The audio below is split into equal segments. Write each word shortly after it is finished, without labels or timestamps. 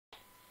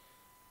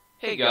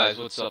Hey guys,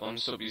 what's up? I'm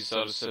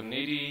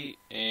S01E05,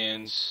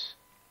 and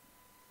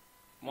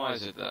why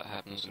is it that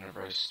happens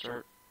whenever I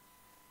start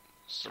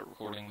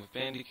recording with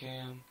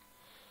Bandicam?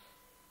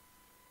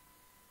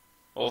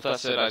 Well, with that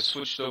said, I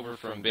switched over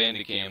from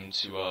Bandicam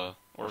to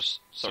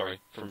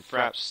from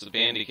Fraps to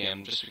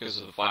Bandicam just because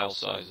of the file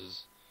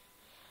sizes.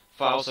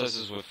 File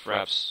sizes with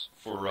Fraps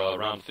for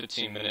around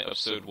 15-minute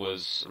episode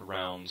was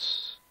around,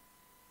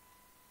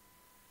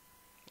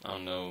 I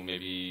don't know,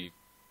 maybe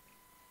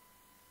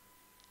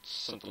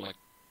something like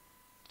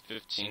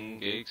 15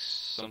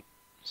 gigs,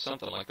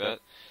 something like that.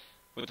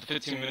 With the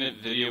 15-minute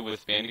video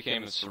with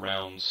Bandicam, it's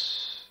around,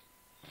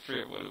 I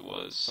forget what it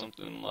was,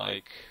 something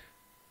like,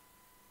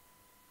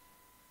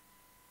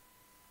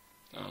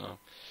 I don't know,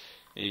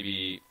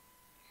 maybe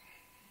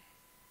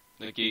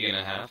a gig and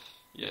a half,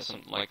 yeah,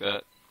 something like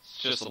that. It's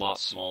just a lot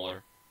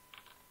smaller.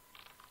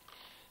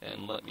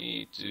 And let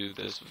me do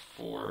this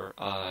before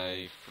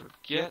I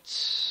forget,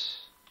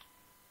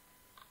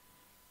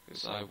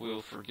 because I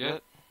will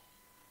forget.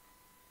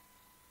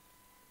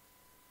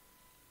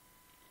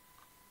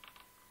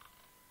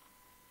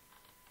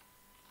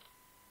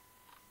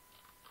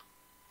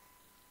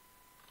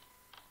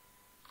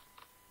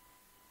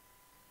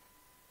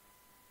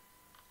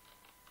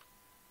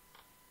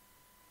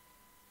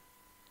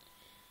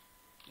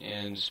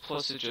 And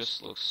plus it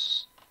just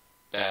looks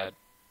bad.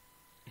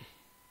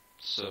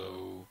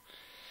 So,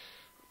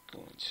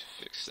 going to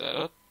fix that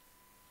up.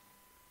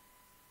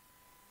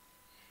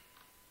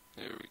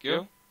 There we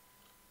go.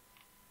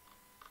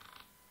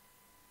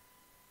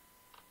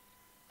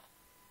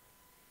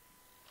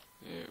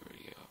 There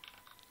we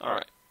go.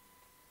 Alright.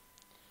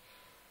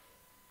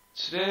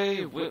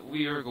 Today, what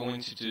we are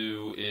going to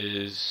do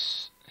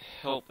is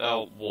help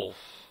out Wolf.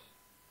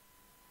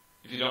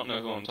 If you don't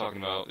know who I'm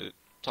talking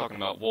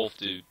about Wolf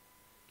Dude.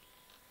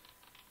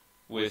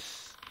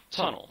 With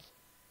Tunnel.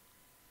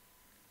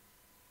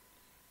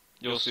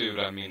 You'll see what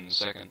I mean in a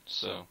second,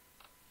 so.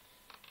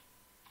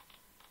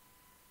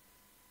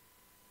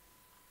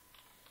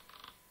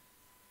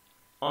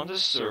 On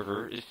this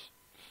server,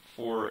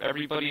 for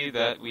everybody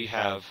that we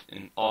have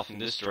off in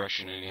this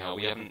direction anyhow,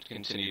 we haven't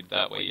continued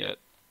that way yet.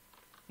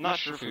 Not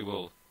sure if we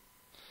will,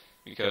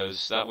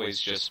 because that way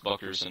is just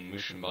Buckers and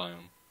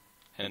SmmBam.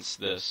 Hence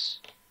this.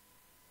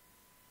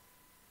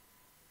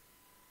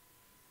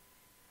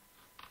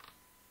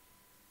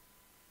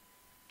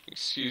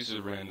 Excuse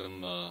the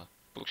random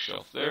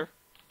bookshelf there.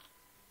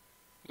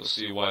 You'll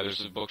see why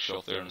there's a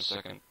bookshelf there in a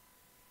second.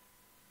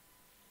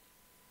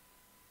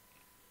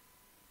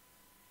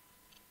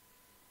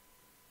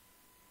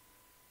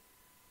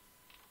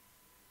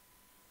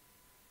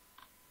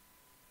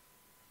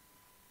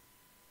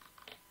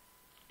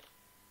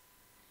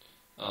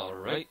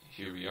 Alright,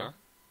 here we are.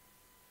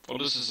 Well,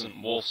 this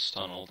isn't Wolf's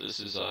Tunnel, this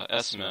is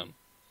SmmBam.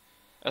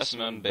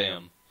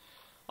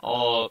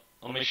 I'll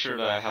make sure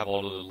that I have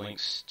all of the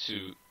links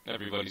to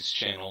everybody's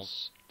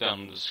channels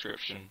down in the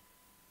description.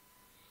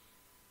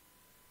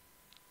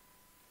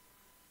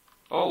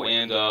 Oh,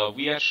 and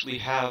we actually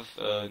have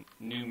a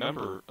new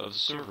member of the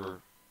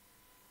server.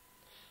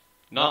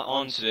 Not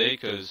on today,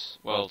 because,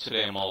 well,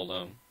 today I'm all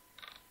alone.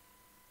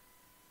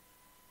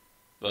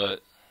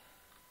 But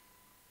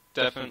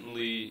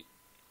definitely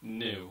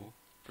new,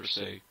 per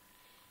se.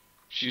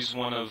 She's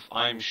one of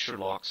I'm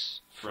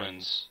Sherlock's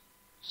friends.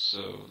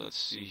 So, let's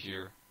see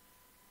here.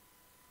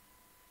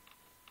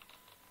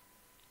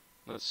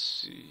 Let's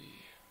see.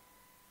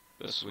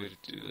 Best way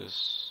to do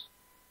this.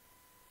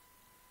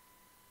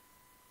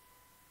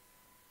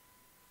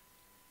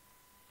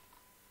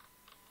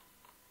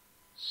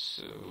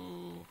 So,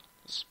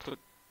 let's put,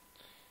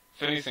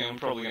 if anything, I'm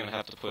probably going to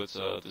have to put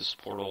this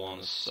portal on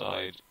the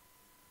side.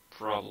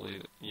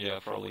 Probably, yeah.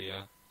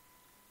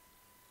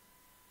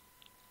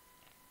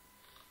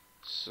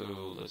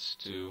 So, let's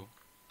do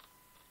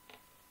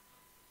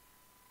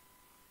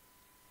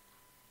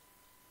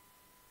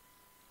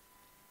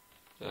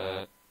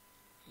that,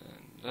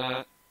 and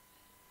that.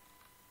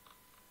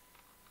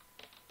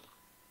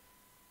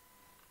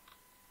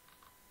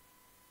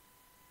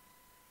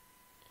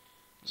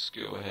 Let's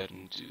go ahead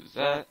and do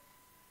that.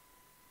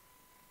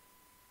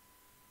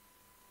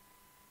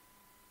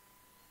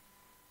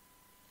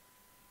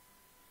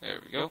 There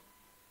we go.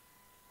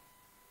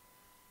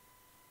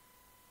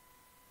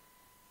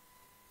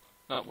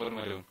 Now, what am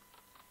I doing?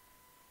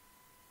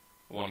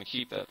 I want to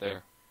keep that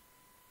there.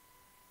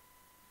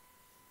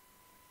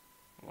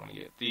 I want to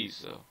get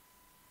these, though.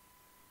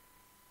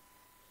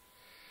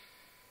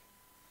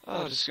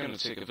 Just going to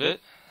take a bit.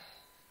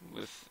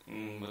 With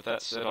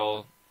that said,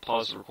 I'll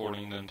pause the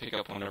recording, then pick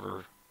up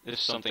whenever, if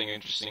something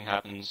interesting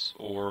happens,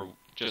 or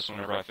just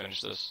whenever I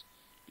finish this.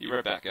 Be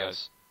right back,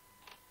 guys.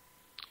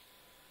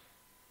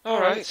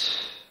 Alright,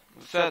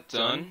 with that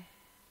done,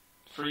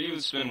 for you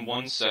it's been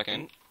 1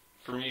 second.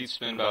 For me it's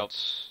been about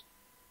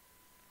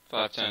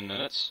 5-10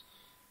 minutes.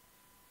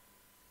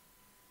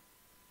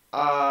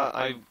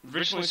 I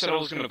originally said I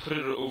was going to put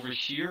it over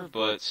here,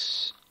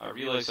 but I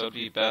realized that would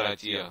be a bad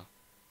idea.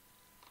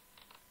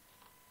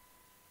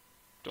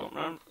 Don't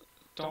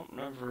don't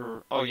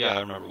remember... Oh yeah, I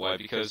remember why.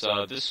 Because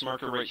this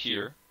marker right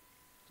here,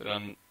 that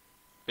I'm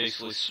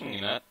basically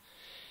swinging at,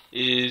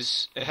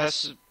 is... It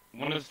has to...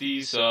 One of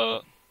these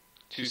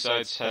two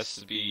sides has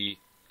to be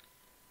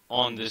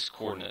on this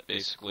coordinate,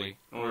 basically,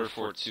 in order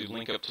for it to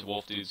link up to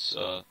Wolf Dude's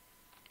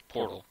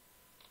portal.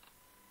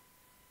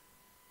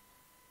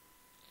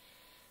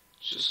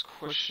 It's just a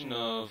question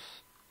of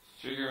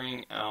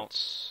figuring out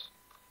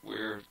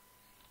where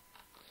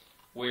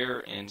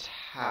and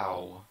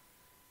how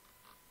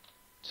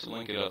to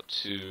link it up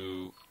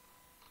to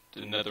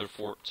the Nether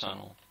Fort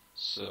tunnel.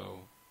 So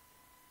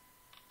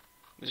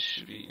this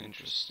should be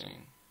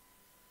interesting.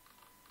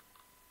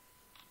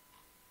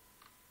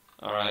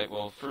 Alright,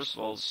 well, first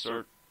of all, let's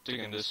start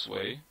digging this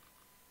way.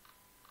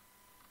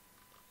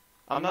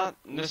 I'm not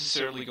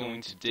necessarily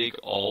going to dig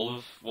all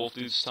of Wolf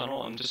Dude's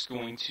tunnel, I'm just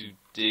going to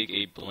dig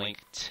a blank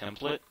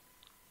template,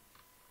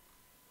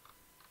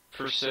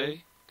 per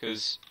se,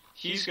 because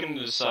he's going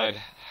to decide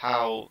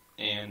how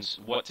and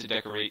what to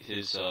decorate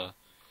his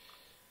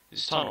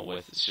tunnel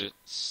with. It's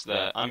just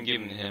that I'm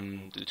giving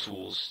him the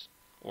tools,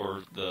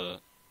 or the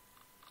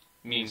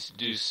means to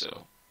do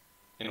so,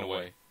 in a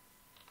way.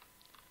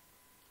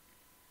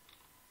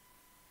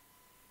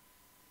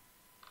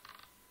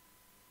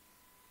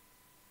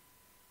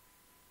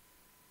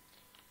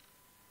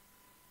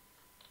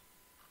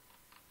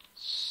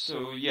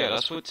 So yeah,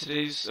 that's what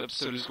today's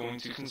episode is going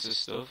to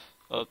consist of,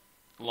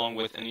 along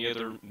with any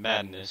other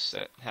madness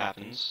that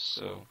happens,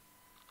 so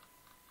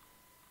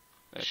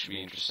that should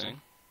be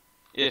interesting,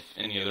 if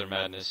any other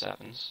madness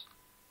happens.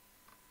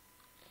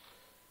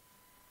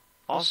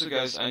 Also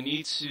guys, I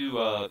need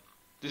to,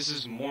 this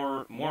is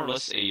more or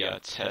less a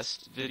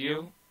test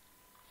video,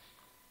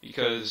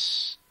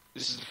 because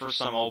this is the first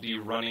time I'll be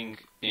running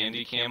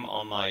Bandicam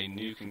on my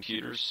new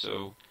computer,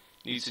 so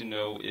need to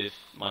know if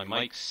my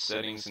mic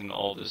settings and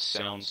all the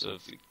sounds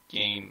of the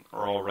game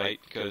are alright,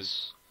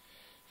 because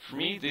for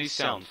me they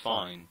sound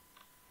fine,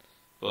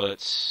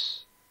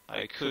 but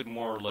I could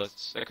more or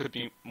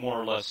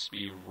less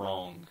be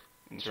wrong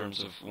in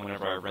terms of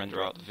whenever I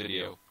render out the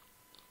video.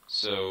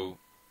 So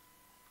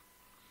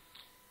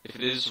if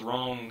it is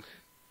wrong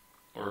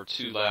or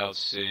too loud,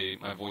 say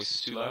my voice is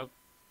too loud,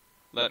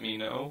 let me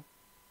know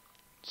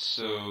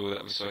so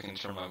I can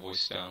turn my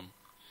voice down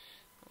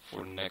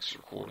for the next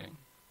recording.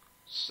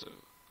 So,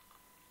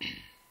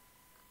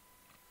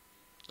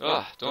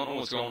 don't know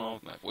what's going on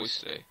with my voice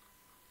today.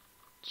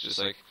 It's just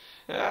like,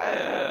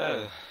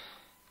 I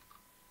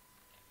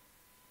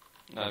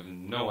have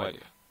no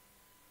idea.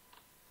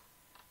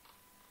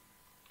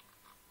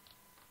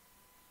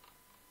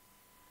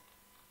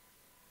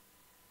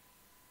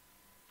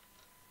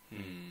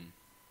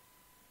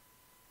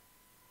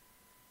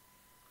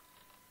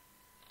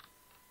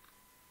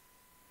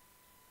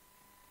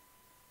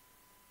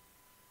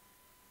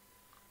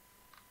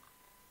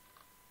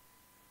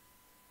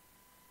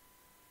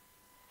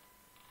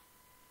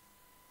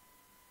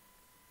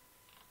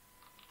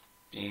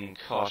 Being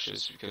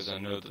cautious because I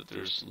know that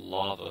there's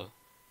lava,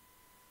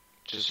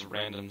 just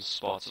random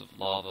spots of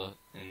lava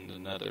in the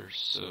Nether,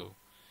 so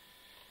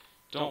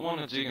don't want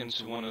to dig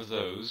into one of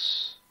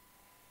those.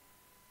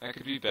 That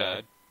could be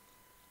bad.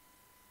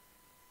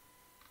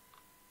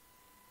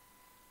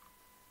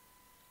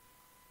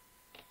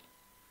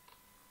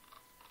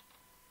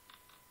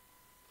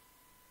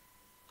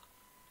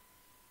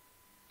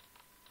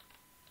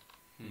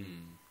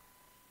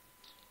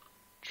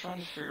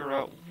 Trying to figure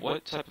out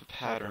what type of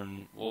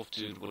pattern Wolf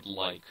Dude would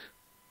like.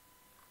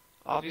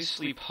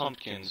 Obviously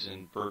pumpkins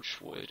and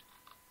birchwood.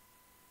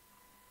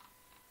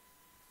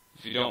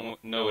 If you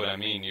don't know what I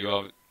mean,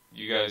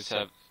 you guys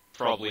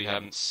probably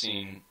haven't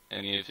seen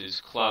any of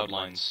his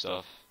Cloudline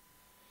stuff.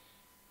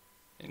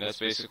 And that's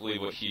basically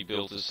what he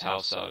built his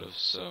house out of,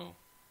 so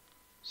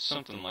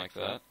something like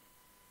that.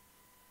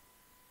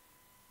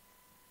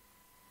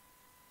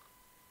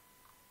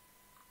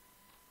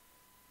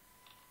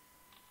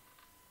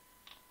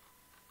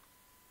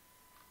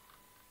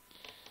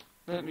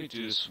 Let me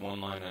do this one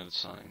line at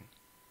a time.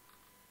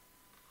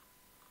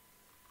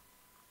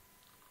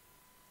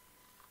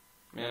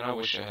 Man, I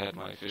wish I had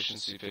my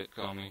efficiency pit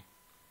on me.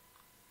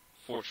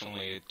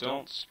 Fortunately, I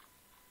don't,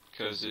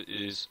 because it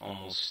is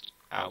almost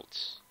out.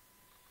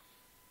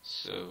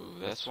 So,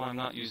 that's why I'm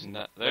not using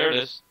that. There it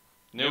is!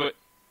 Knew it!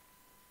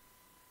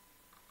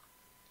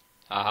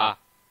 Haha.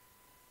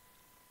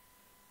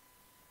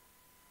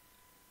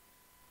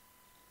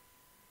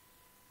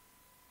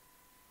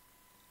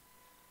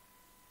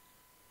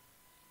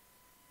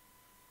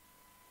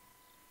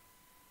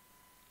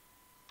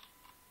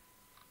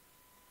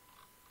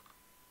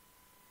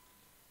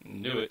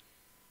 Knew it.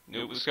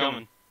 Knew it was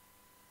coming.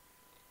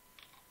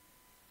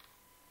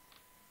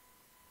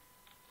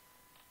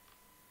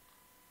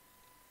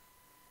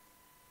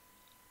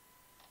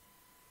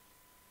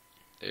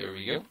 There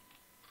we go.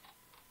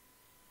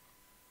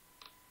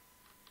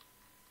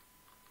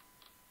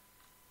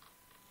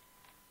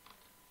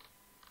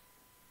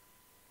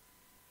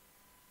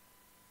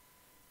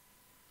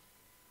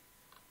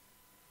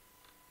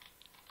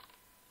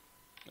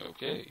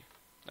 Okay,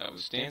 that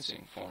was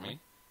dancing for me.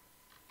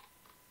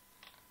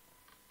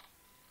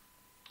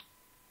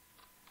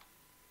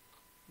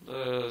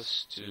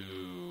 Let's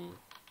do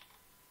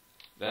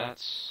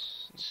that.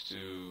 Let's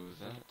do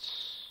that.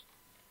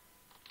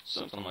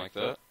 Something like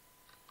that.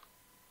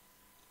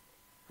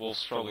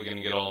 Wolf's probably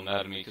gonna get all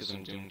mad at me because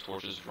I'm doing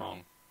torches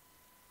wrong.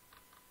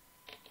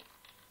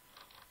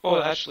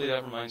 Oh, actually,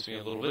 that reminds me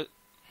a little bit.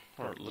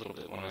 Or a little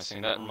bit, when I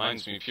say that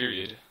reminds me,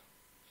 period.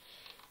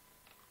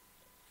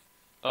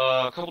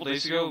 A couple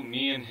days ago,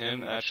 me and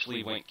him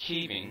actually went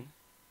caving,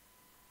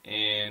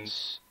 and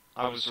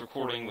I was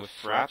recording with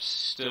Fraps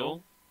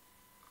still.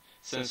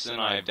 Since then,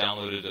 I have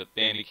downloaded a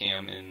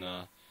Bandicam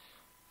and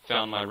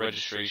found my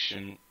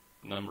registration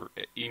number,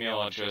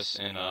 email address,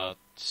 and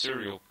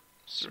serial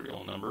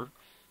number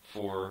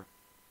for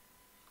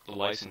the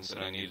license that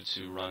I needed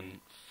to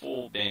run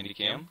full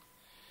Bandicam.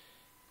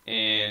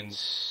 And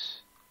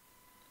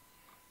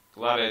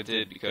glad I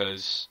did,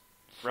 because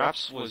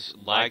Fraps was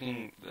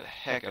lagging the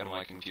heck out of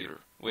my computer,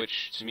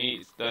 which to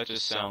me that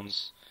just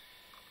sounds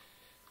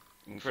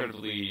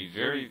incredibly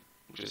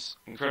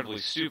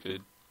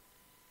stupid,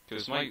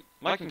 because my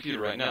computer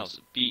right now is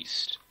a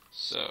beast.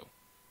 So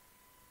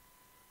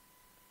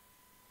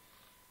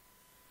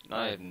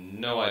I have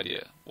no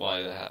idea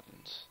why that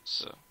happened.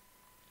 So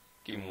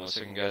give me 1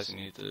 second, guys. I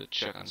need to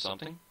check on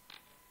something.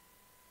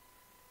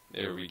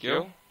 There we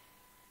go.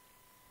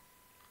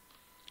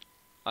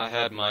 I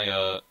had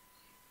my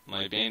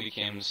my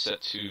Bandicam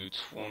set to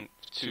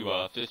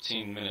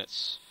 15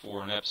 minutes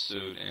for an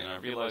episode, and I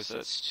realized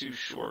that's too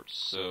short,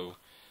 so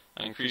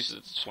I increased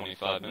it to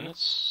 25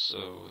 minutes,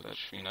 so that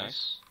should be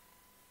nice.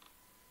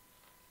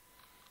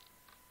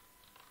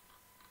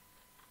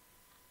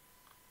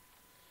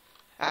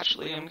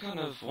 Actually, I'm kind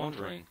of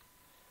wondering,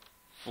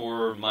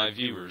 for my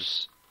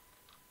viewers,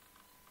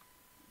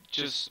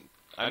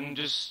 I'm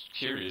just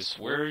curious,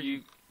 where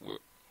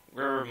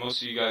are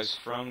most of you guys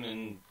from,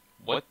 and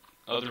what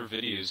other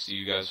videos do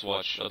you guys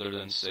watch other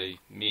than, say,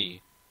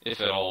 me,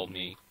 if at all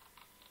me?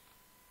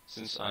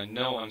 Since I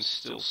know I'm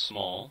still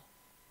small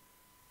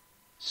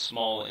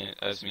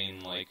as mean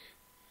like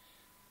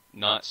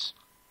not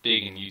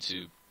big in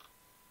YouTube.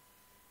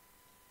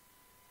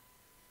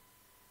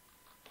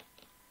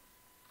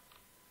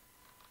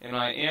 And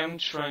I am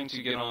trying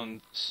to get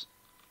on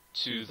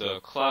to the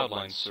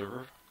Cloudline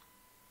server,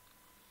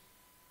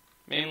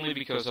 mainly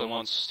because I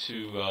want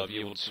to be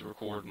able to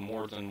record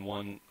more than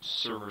one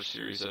server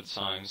series at a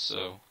time,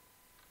 so...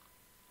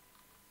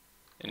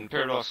 And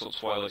Paradoxical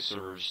Twilight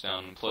server's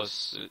down, and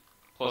plus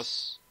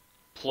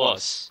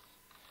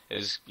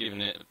has given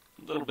it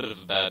a little bit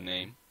of a bad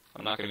name.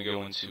 I'm not going to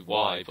go into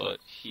why, but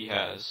he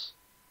has.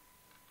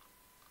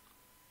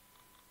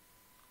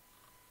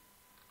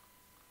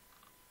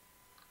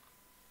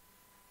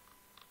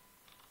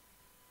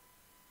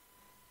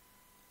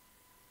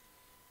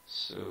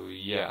 So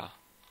yeah,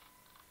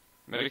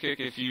 Medikick,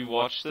 if you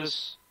watch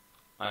this,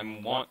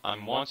 I'm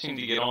wanting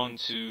to get on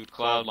to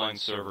Cloudline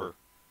server.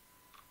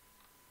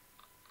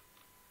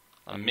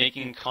 I'm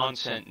making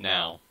content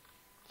now.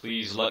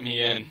 Please let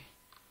me in.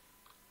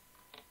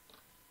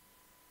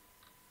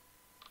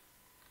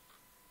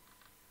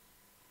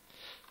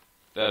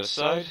 That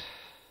aside,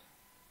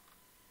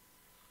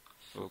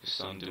 focus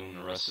on doing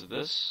the rest of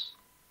this.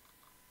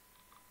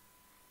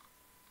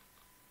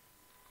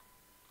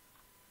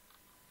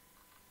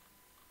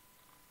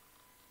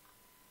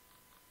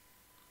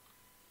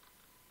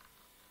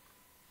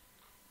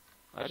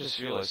 I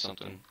just realized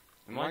something.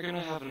 Am I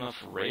gonna have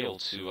enough rail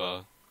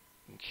to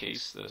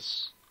encase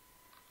this?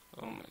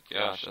 Oh my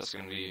gosh, that's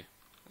gonna be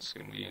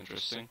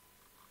interesting.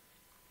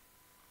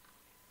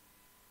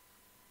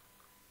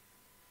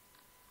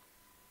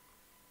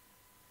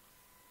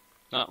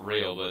 Not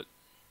rail, but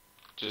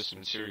just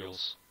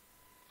materials.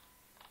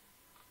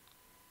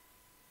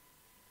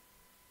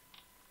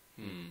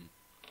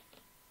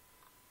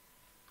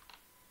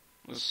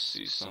 Let's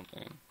see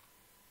something.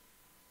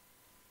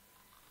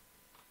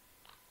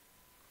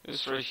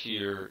 This right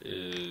here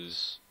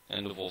is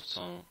end of Wolf's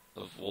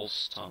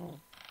Tunnel.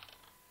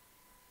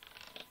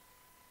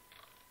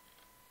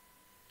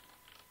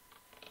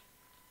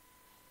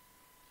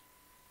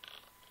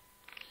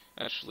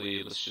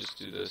 Actually, let's just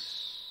do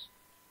this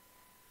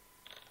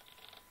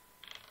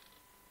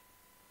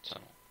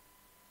tunnel.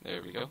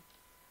 There we go.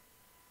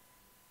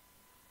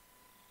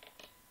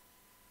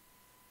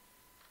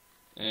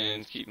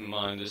 And keep in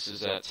mind, this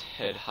is at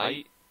head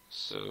height,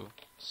 so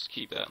let's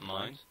keep that in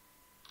mind.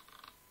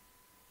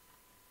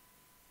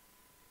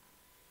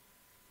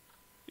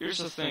 Here's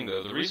the thing,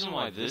 though. The reason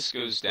why this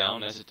goes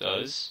down as it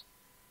does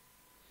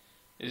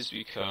is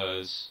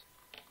because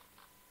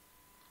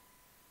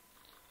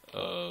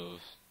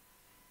of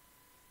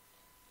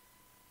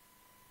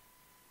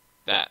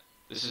that.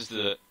 This is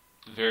the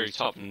very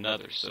top of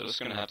Nether, so it's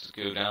going to have to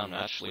go down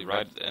actually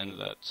right at the end of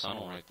that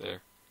tunnel right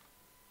there.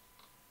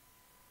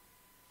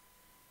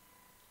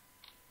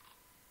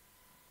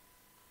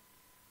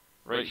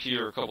 Right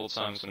here, a couple of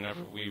times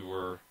whenever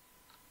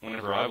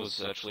I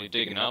was actually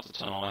digging out the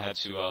tunnel, I had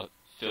to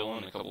fill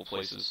in a couple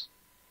places.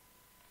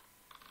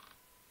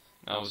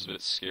 That was a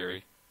bit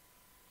scary.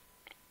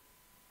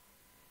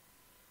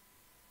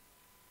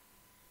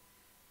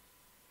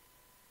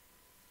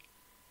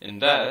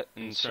 And that,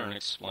 in turn,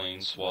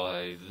 explains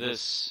why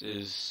this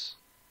is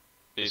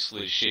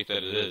basically the shape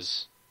that it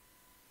is.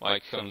 Why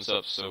it comes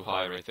up so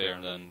high right there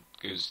and then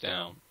goes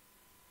down.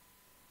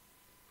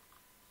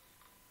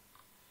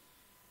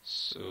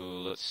 So,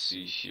 let's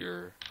see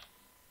here.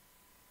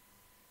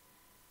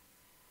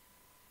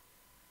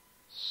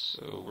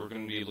 So, we're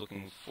going to be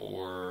looking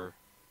for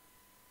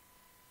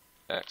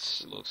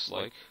X, it looks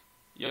like.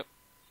 Yep,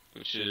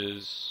 which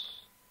is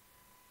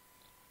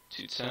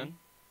 210.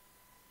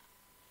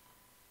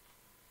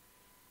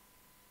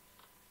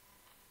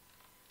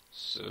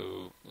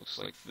 So, looks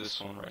like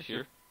this one right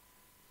here.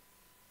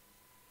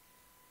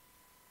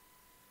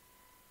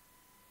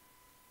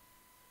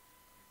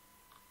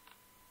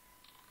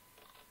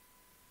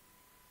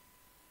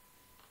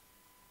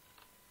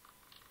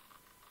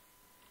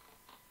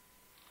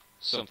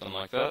 Something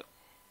like that.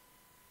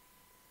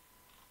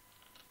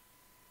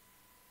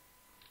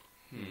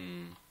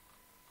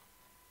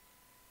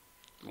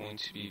 Going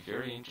to be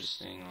very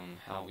interesting on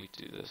how we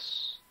do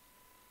this.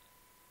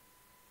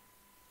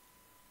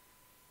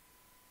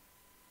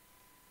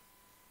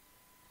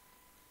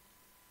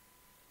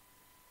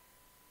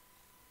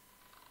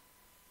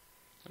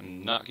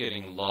 I'm not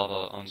getting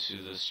lava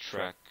onto this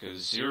track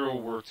because Zero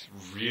worked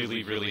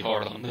really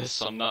hard on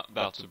this. I'm not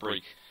about to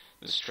break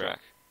this track.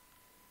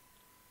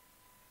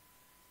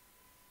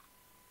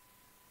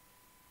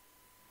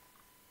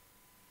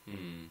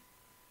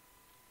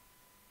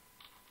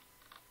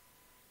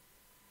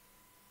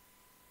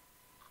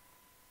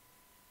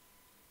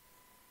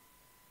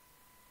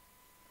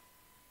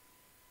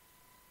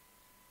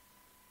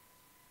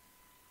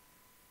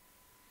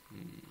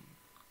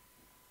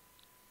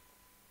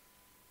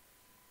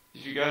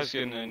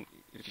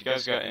 If you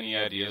guys got any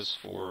ideas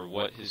for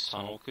what his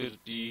tunnel could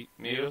be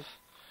made of,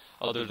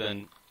 other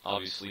than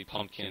obviously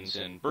pumpkins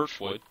and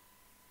birchwood,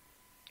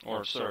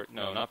 or sorry,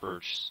 no, not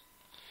birch.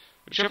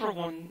 Whichever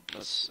one.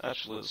 Let's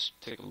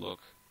take a look.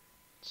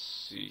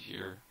 Let's see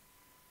here.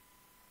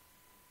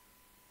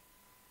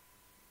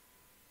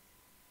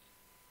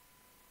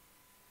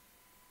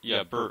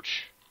 Yeah,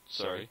 birch.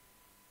 Sorry.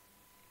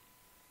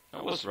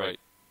 I was right.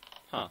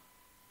 Huh.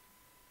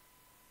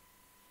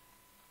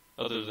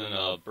 Other than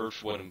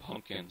birchwood and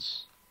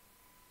pumpkins.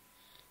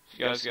 If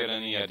you guys got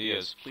any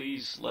ideas,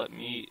 please let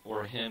me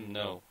or him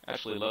know.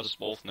 Actually, let us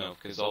both know,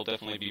 because I'll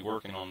definitely be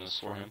working on this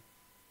for him.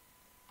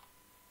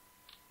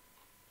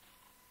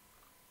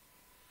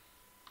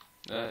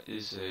 That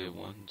is a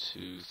 1,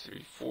 2,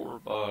 3, 4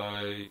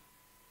 by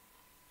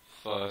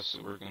 5, so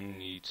we're going to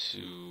need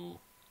to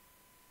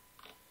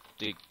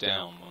dig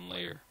down one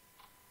layer.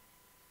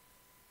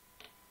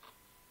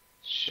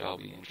 Shall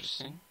be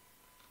interesting.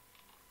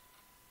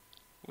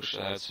 Wish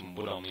I had some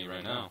wood on me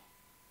right now.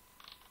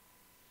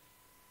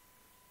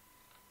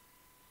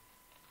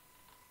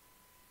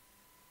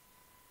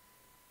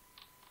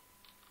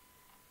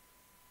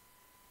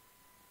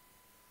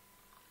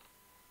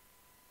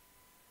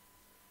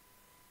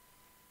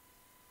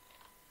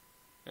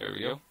 There we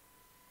go.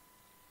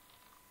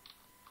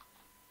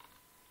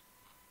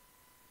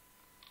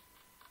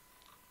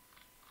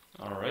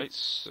 Alright,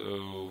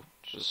 so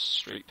just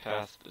straight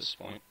path at this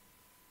point.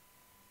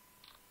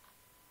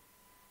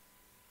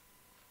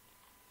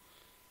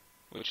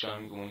 Which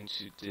I'm going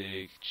to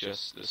dig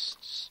just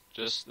this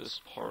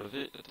part of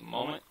it at the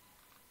moment.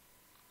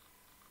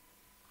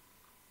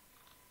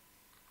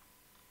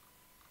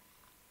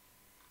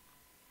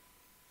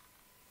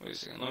 Wait a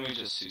second, let me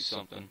just see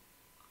something.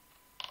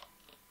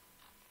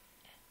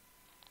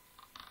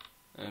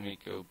 Let me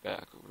go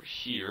back over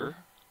here.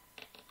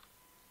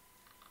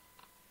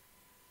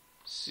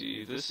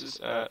 See, this is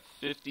at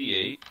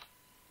 58.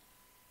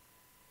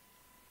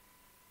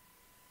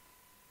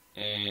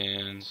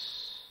 And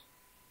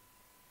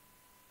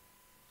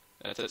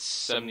that's at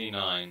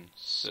 79,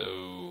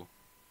 so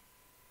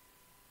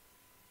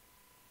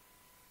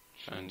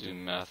trying to do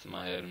math in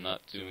my head. I'm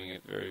not doing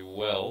it very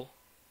well.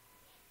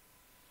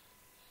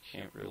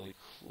 Can't really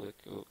click.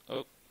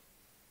 Oh,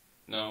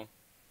 no,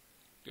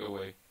 go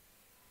away.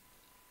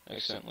 I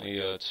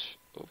accidentally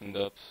opened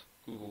up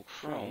Google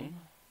Chrome.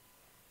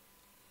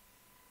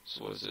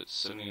 So what is it?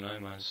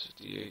 79 minus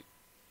 58.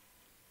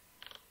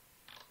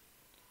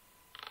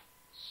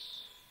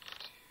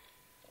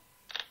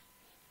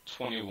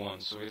 21,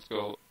 so we have to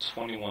go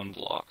 21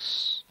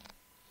 blocks.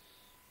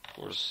 Of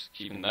course,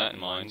 keeping that in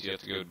mind, you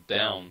have to go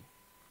down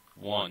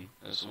 1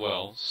 as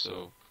well,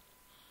 so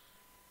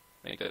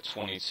make that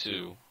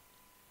 22.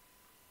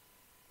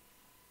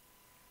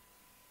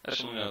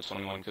 Actually, no,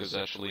 21, because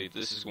actually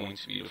this is going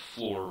to be the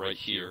floor right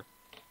here.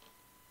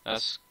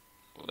 That's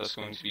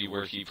going to be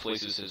where he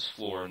places his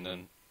floor, and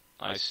then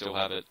I still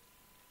have it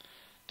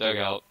dug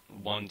out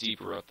 1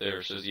 deeper up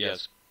there, so yeah,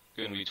 it's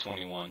going to be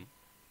 21.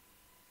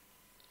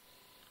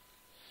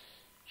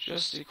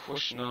 Just a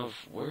question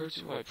of where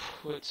do I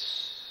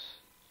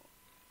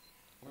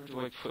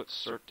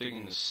start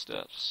digging the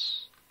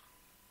steps?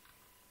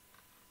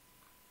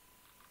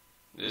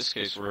 In this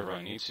case, wherever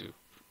I need to,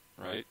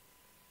 right?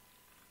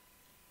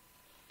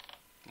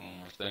 One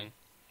more thing.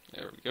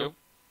 There we go.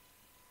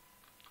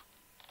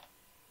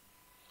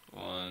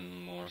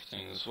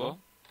 as well.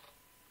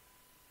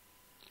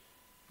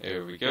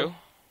 There we go.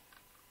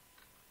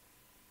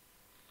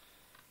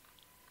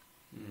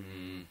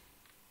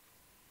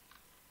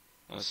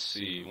 Let's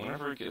see,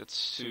 whenever it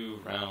gets to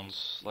around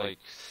like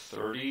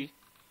 30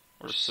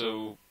 or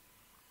so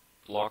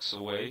blocks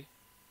away,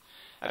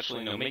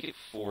 actually no, make it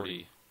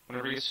 40.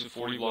 Whenever it gets to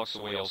 40 blocks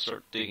away, I'll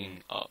start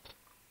digging up.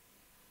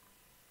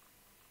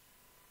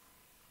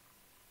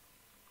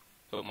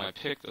 But my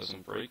pick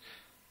doesn't break.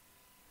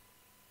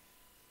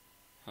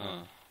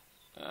 Huh.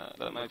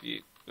 That might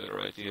be a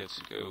better idea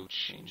to go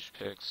change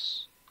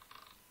picks.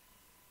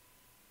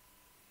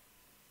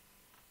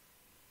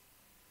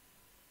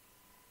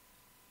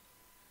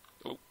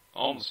 Oh,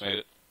 almost made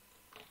it.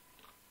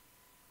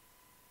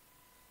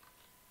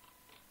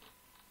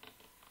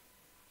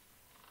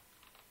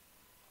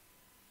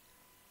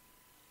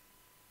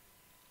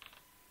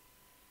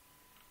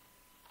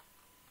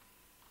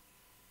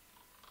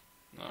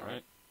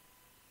 Alright.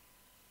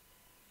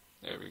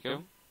 There we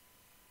go.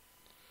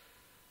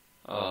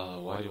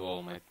 Why do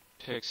all my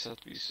picks have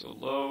to be so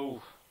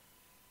low?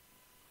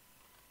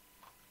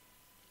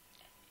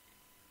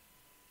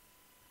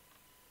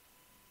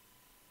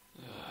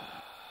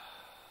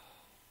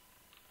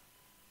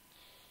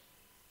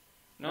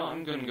 No,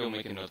 I'm gonna go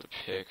make another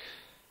pick.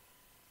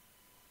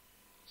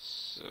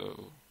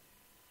 So,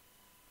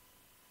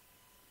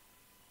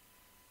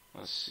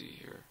 let's see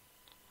here.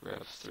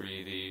 Grab 3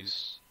 of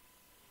these.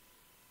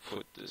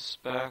 Put this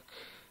back.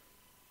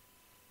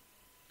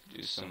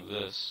 Do some of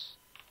this.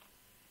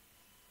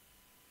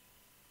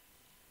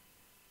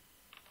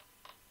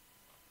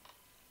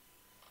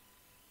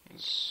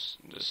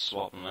 Just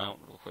swap them out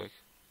real quick.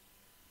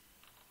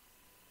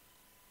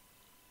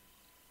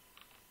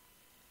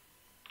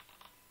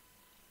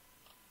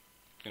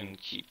 And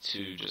keep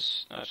 2,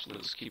 actually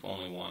let's keep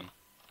only 1.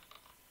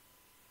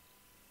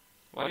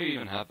 Why do you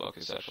even have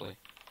buckets actually?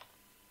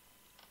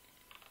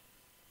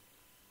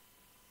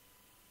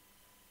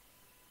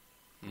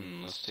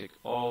 Let's take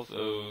all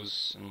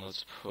those and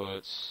let's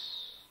put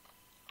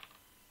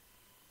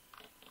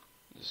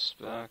this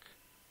back.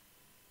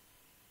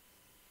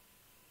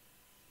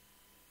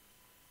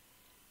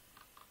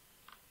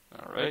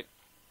 Alright.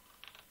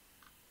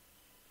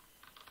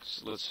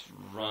 So let's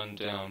run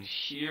down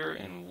here,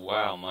 and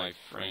wow, my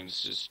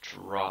frames just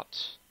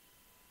dropped.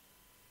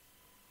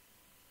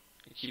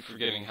 I keep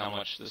forgetting how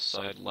much this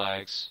side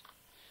lags.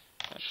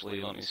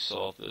 Actually, let me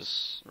solve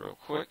this real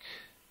quick.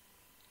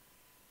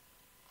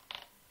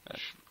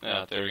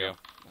 Yeah, there we go.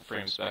 The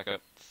frames back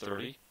up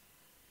 30.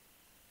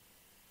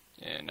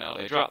 And now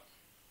they drop.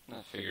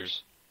 That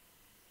figures.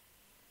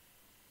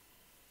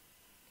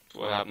 That's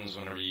what happens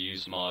whenever you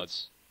use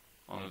mods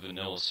on a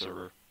vanilla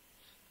server.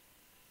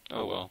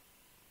 Oh well.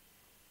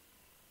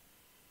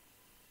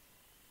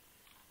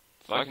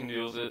 If I can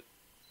deal with it,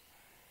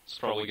 it's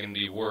probably going to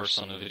be worse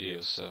on the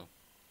videos, so.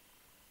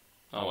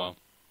 Oh well.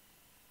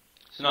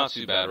 It's not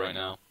too bad right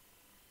now.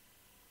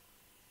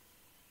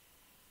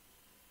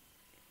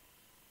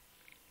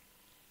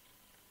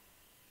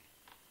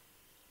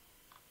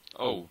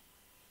 Oh.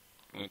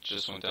 It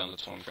just went down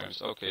to 20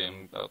 frames. Okay,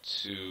 I'm about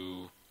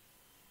to.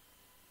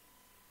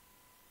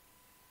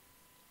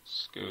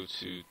 Let's go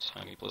to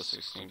tiny plus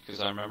 16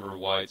 because I remember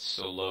why it's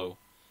so low.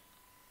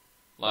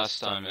 Last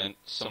time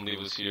somebody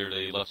was here,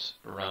 they left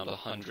around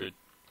 100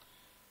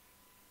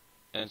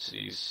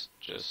 entities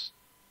just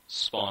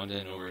spawned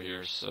in over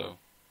here, so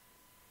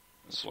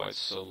that's why it's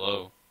so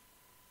low.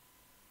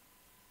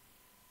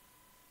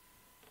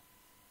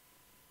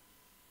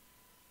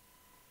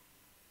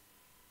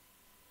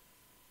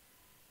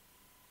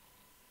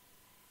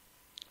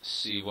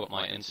 See what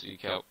my entity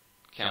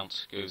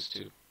count goes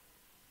to.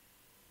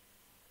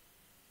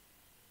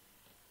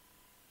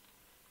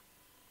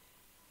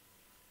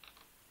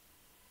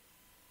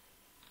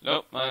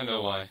 Nope, I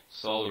know why.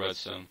 It's all the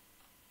redstone.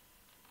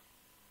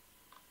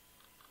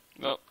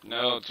 Nope,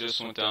 now it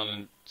just went down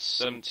in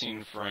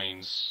 17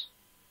 frames.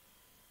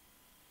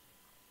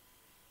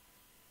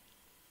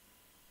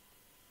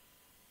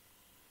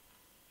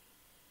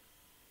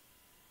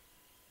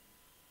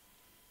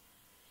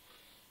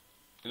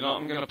 You know,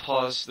 I'm gonna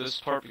pause this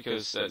part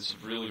because that's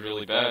really,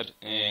 really bad,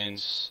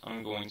 and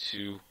I'm going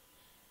to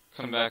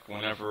come back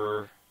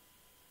whenever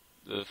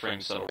the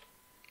frames settle.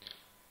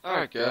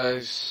 Alright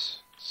guys,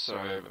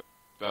 sorry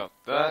about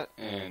that,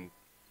 and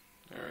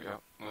there we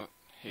go. Oh,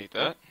 hate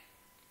that.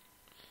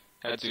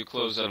 Had to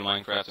close out of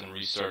Minecraft and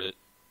restart it.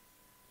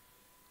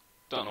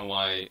 Don't know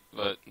why,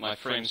 but my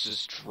frames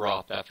just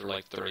drop after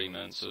like 30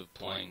 minutes of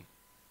playing.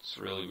 It's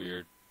really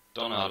weird.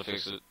 Don't know how to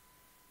fix it.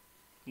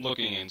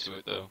 Looking into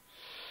it though.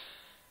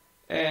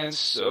 And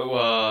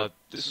so,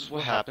 this is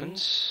what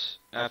happened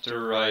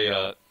after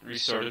I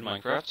restarted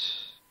Minecraft.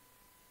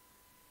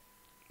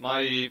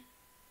 My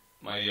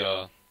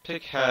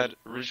pick had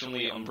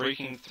originally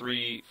Unbreaking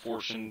 3,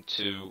 Fortune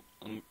 2,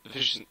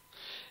 efficient,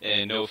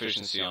 and no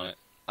efficiency on it.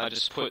 I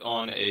just put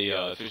on a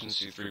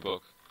efficiency 3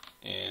 book,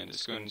 and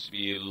it's going to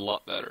be a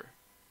lot better.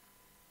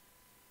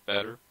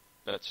 Better?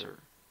 That's what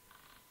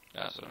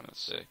I'm going to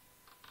say.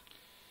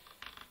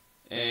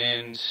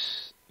 And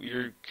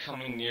we're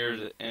coming near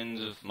the end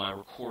of my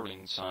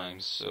recording time,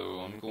 so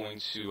I'm going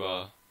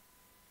to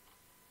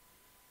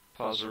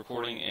pause the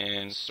recording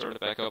and start it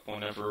back up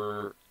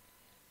whenever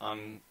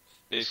I'm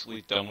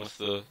basically done with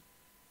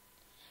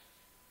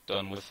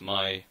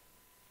my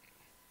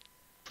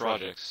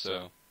project.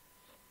 So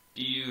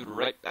be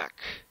right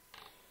back.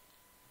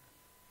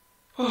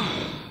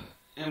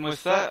 And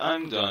with that,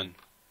 I'm done.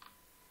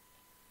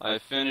 I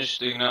finished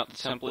digging out the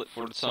template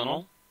for the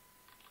tunnel.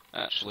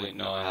 Actually,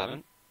 no, I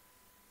haven't.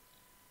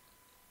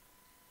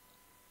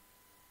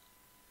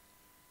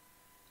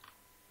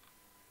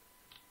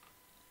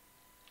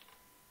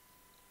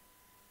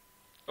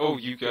 Oh,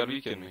 you gotta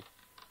be kidding me.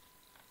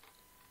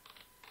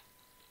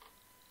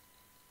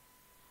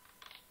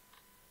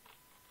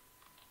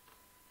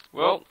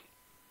 Well,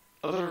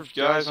 other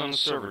guys on the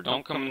server,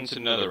 don't come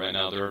into Nether right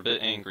now. They're a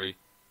bit angry.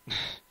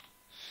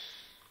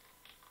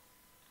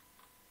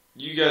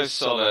 You guys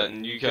saw that,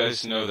 and you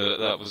guys know that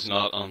that was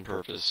not on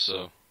purpose,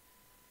 so...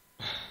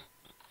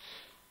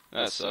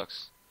 that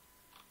sucks.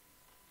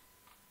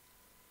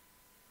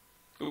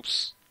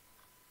 Oops.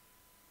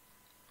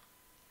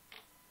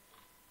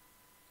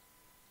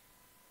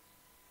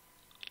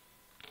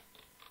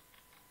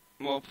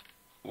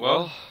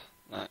 Well,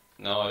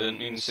 no, I didn't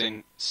mean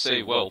to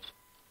say whelp.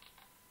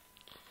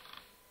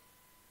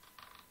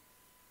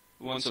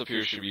 Once up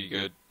here should be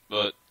good,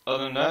 but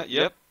other than that,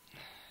 yep,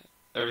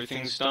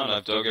 everything's done.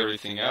 I've dug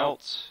everything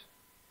out.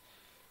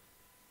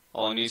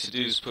 All I need to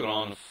do is put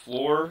on a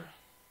floor,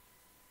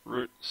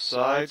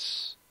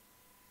 sides,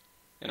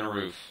 and a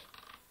roof.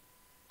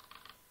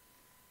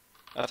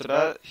 After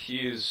that, he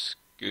is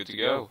good to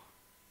go.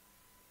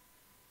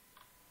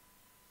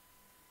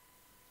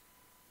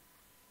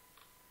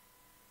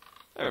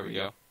 There we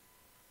go.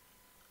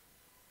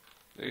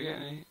 Did I get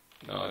any?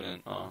 No, I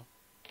didn't.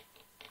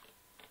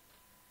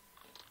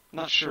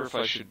 Not sure if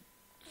I should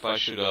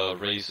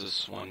raise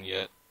this one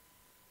yet.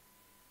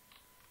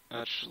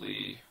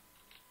 Actually,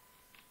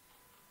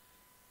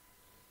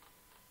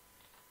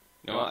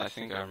 you know what? I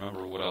think I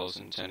remember what I was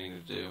intending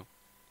to do.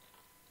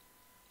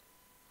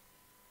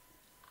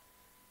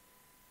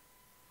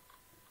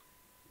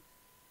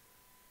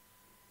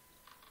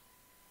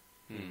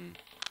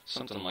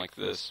 Something like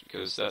this,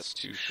 because that's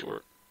too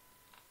short.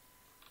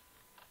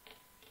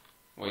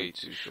 Way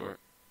too short.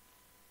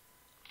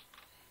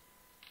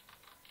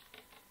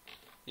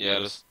 Yeah,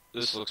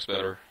 this looks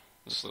better.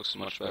 This looks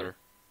much better.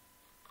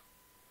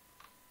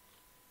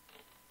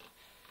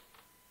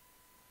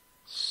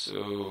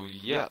 So,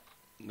 yeah,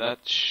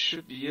 that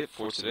should be it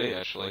for today,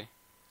 actually.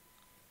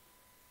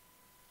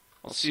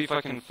 I'll see if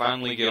I can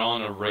finally get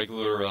on a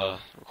regular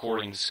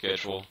recording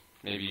schedule,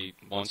 maybe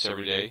once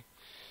every day.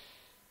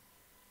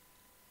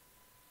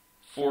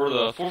 For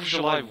the 4th of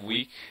July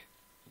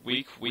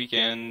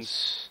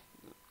weekends,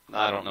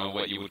 I don't know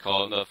what you would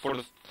call it. For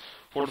the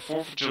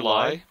 4th of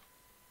July,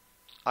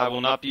 I will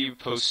not be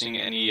posting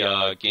any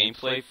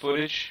gameplay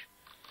footage.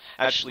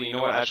 Actually, you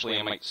know what? Actually,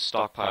 I might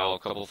stockpile a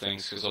couple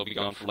things because I'll be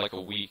gone for like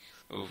a week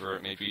over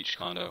at my beach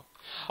condo.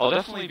 I'll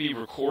definitely be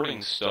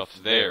recording stuff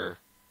there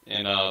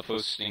and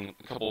posting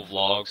a couple of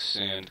vlogs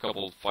and a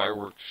couple of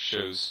fireworks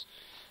shows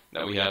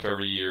that we have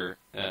every year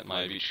at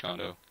my beach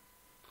condo.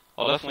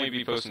 I'll definitely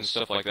be posting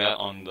stuff like that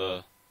on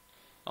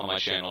my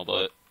channel,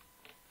 but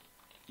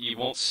you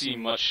won't see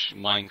much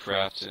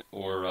Minecraft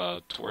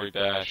or Tory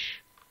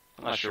Bash.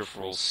 I'm not sure if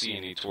we'll see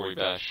any Tory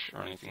Bash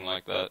or anything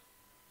like that.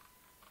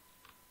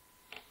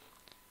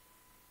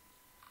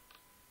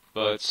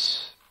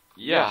 But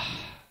yeah.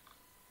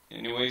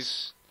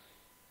 Anyways,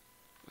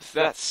 with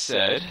that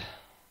said,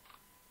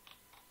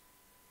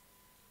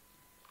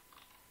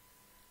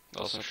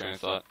 lost my train of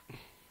thought.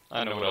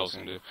 I know what I was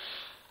gonna do.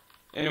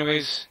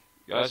 Anyways.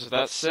 Guys, with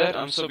that said,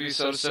 I'm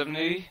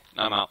SmmBam, and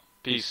I'm out.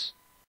 Peace.